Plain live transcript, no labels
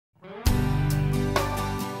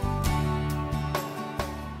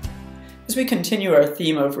As we continue our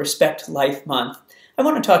theme of Respect Life Month, I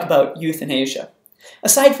want to talk about euthanasia.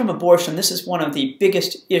 Aside from abortion, this is one of the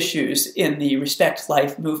biggest issues in the Respect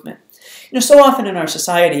Life movement. So often in our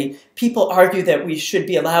society, people argue that we should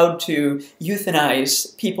be allowed to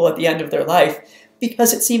euthanize people at the end of their life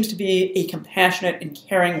because it seems to be a compassionate and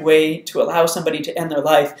caring way to allow somebody to end their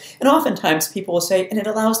life. And oftentimes people will say, and it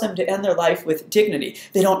allows them to end their life with dignity.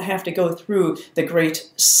 They don't have to go through the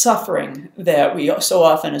great suffering that we so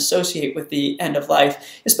often associate with the end of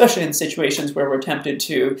life, especially in situations where we're tempted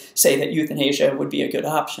to say that euthanasia would be a good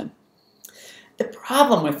option. The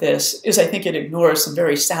problem with this is I think it ignores some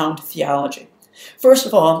very sound theology. First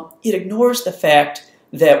of all, it ignores the fact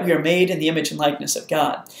that we are made in the image and likeness of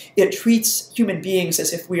God. It treats human beings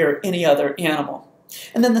as if we are any other animal.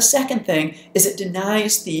 And then the second thing is it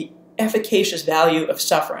denies the efficacious value of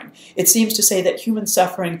suffering. It seems to say that human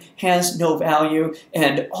suffering has no value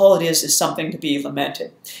and all it is something to be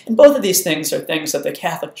lamented. And both of these things are things that the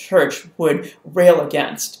Catholic Church would rail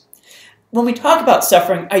against. When we talk about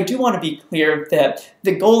suffering, I do want to be clear that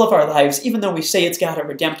the goal of our lives, even though we say it's got a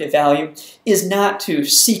redemptive value, is not to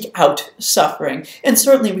seek out suffering. And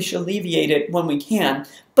certainly we should alleviate it when we can,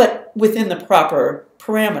 but within the proper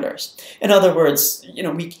parameters. In other words,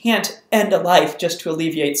 we can't end a life just to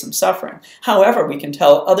alleviate some suffering. However, we can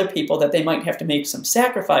tell other people that they might have to make some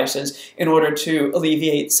sacrifices in order to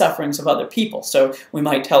alleviate sufferings of other people. So we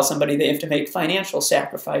might tell somebody they have to make financial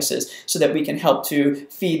sacrifices so that we can help to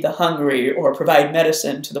feed the hungry or provide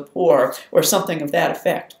medicine to the poor or something of that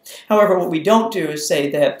effect. However, what we don't do is say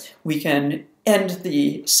that we can end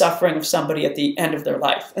the suffering of somebody at the end of their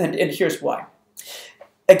life. And here's why.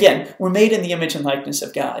 Again, we're made in the image and likeness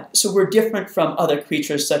of God, so we're different from other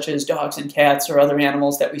creatures such as dogs and cats or other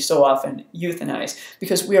animals that we so often euthanize,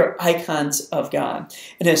 because we are icons of God,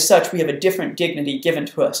 and as such we have a different dignity given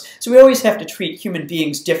to us. So we always have to treat human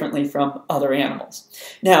beings differently from other animals.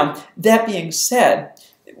 Now, that being said,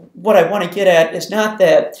 what I want to get at is not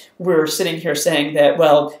that we're sitting here saying that,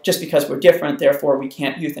 well, just because we're different, therefore we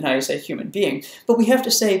can't euthanize a human being, but we have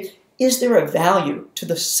to say, is there a value to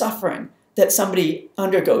the suffering that somebody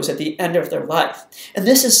undergoes at the end of their life? And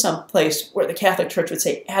this is some place where the Catholic Church would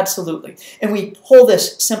say absolutely. And we pull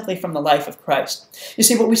this simply from the life of Christ. You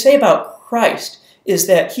see, what we say about Christ is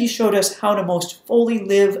that he showed us how to most fully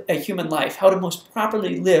live a human life, how to most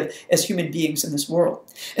properly live as human beings in this world.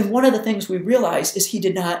 And one of the things we realize is he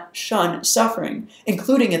did not shun suffering,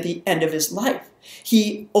 including at the end of his life.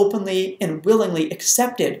 He openly and willingly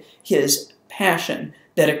accepted his passion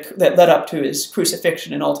that led up to his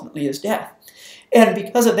crucifixion and ultimately his death. And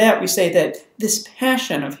because of that, we say that this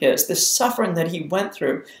passion of his, this suffering that he went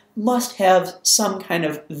through, must have some kind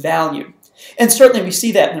of value. And certainly we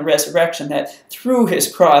see that in the resurrection, that through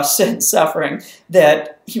his cross and suffering,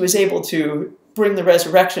 that he was able to bring the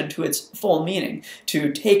resurrection to its full meaning, to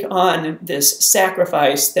take on this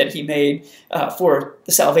sacrifice that he made for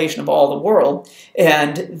the salvation of all the world,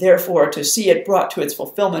 and therefore to see it brought to its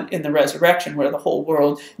fulfillment in the resurrection, where the whole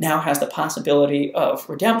world now has the possibility of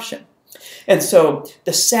redemption. And so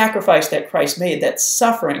the sacrifice that Christ made, that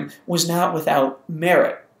suffering, was not without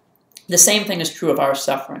merit. The same thing is true of our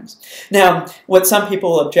sufferings. Now, what some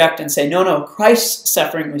people object and say, no, Christ's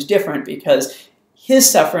suffering was different because his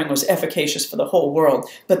suffering was efficacious for the whole world,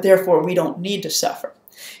 but therefore we don't need to suffer.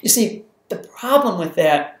 You see, the problem with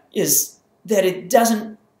that is that it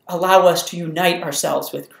doesn't allow us to unite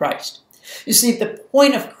ourselves with Christ. You see, the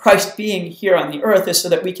point of Christ being here on the earth is so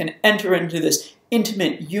that we can enter into this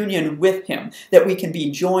intimate union with him, that we can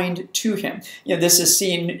be joined to him. This is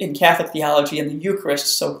seen in Catholic theology in the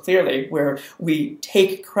Eucharist so clearly, where we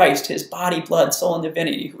take Christ, his body, blood, soul, and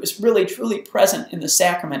divinity, who is really, truly present in the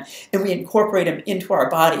sacrament, and we incorporate him into our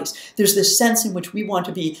bodies. There's this sense in which we want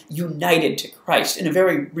to be united to Christ in a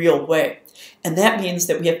very real way. And that means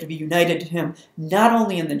that we have to be united to him not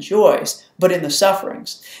only in the joys, but in the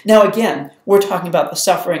sufferings. Now again, we're talking about the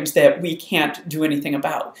sufferings that we can't do anything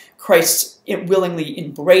about. Christ willingly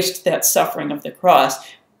embraced that suffering of the cross.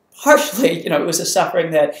 Partially, it was a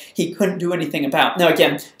suffering that he couldn't do anything about. Now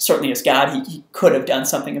again, certainly as God, he could have done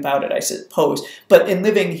something about it, I suppose. But in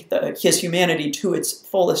living his humanity to its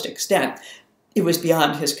fullest extent, it was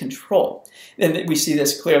beyond his control. And we see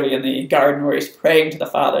this clearly in the garden where he's praying to the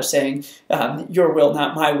Father saying, your will,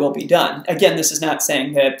 not my will, be done. Again, this is not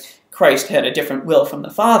saying that Christ had a different will from the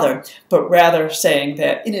Father, but rather saying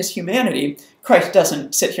that in his humanity, Christ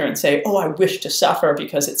doesn't sit here and say, oh, I wish to suffer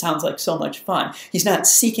because it sounds like so much fun. He's not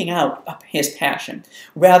seeking out his passion.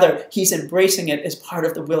 Rather, he's embracing it as part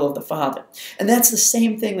of the will of the Father. And that's the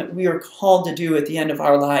same thing that we are called to do at the end of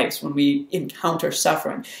our lives when we encounter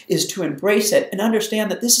suffering, is to embrace it and understand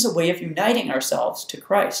that this is a way of uniting ourselves to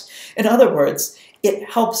Christ. In other words, it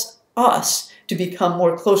helps us to become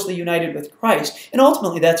more closely united with Christ. And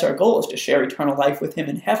ultimately, that's our goal, is to share eternal life with him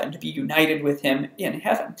in heaven, to be united with him in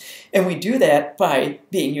heaven. And we do that by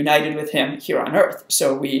being united with him here on earth.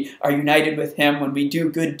 So we are united with him when we do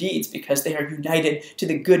good deeds, because they are united to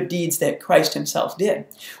the good deeds that Christ himself did.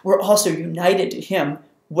 We're also united to him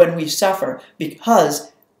when we suffer,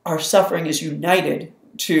 because our suffering is united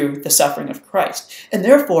to the suffering of Christ. And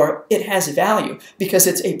therefore, it has value because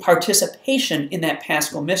it's a participation in that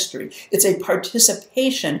paschal mystery. It's a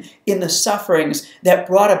participation in the sufferings that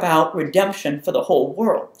brought about redemption for the whole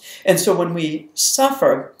world. And so when we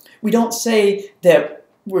suffer, we don't say that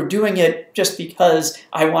we're doing it just because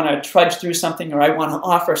I want to trudge through something or I want to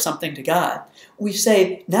offer something to God. We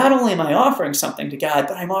say, not only am I offering something to God,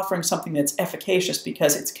 but I'm offering something that's efficacious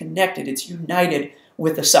because it's connected, it's united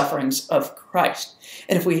with the sufferings of Christ.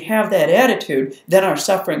 And if we have that attitude, then our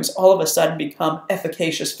sufferings all of a sudden become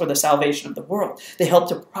efficacious for the salvation of the world. They help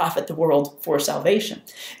to profit the world for salvation.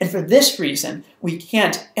 And for this reason, we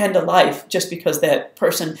can't end a life just because that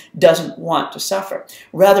person doesn't want to suffer.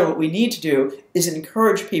 Rather, what we need to do is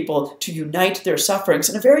encourage people to unite their sufferings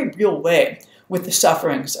in a very real way with the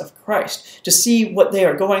sufferings of Christ, to see what they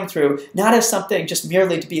are going through, not as something just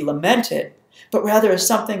merely to be lamented, but rather as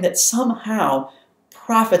something that somehow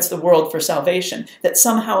profits the world for salvation, that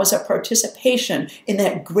somehow is a participation in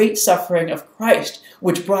that great suffering of Christ,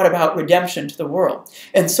 which brought about redemption to the world.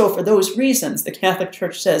 And so for those reasons, the Catholic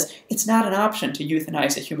Church says it's not an option to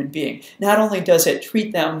euthanize a human being. Not only does it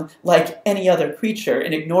treat them like any other creature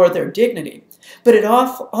and ignore their dignity, but it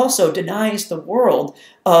also denies the world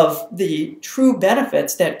of the true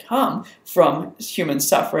benefits that come from human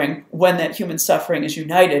suffering when that human suffering is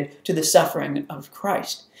united to the suffering of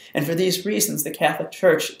Christ. And for these reasons, the Catholic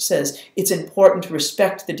Church says it's important to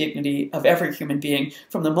respect the dignity of every human being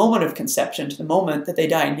from the moment of conception to the moment that they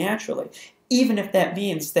die naturally, even if that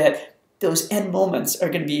means that those end moments are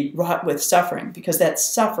going to be wrought with suffering, because that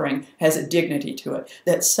suffering has a dignity to it.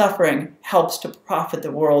 That suffering helps to profit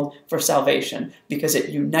the world for salvation because it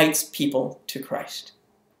unites people to Christ.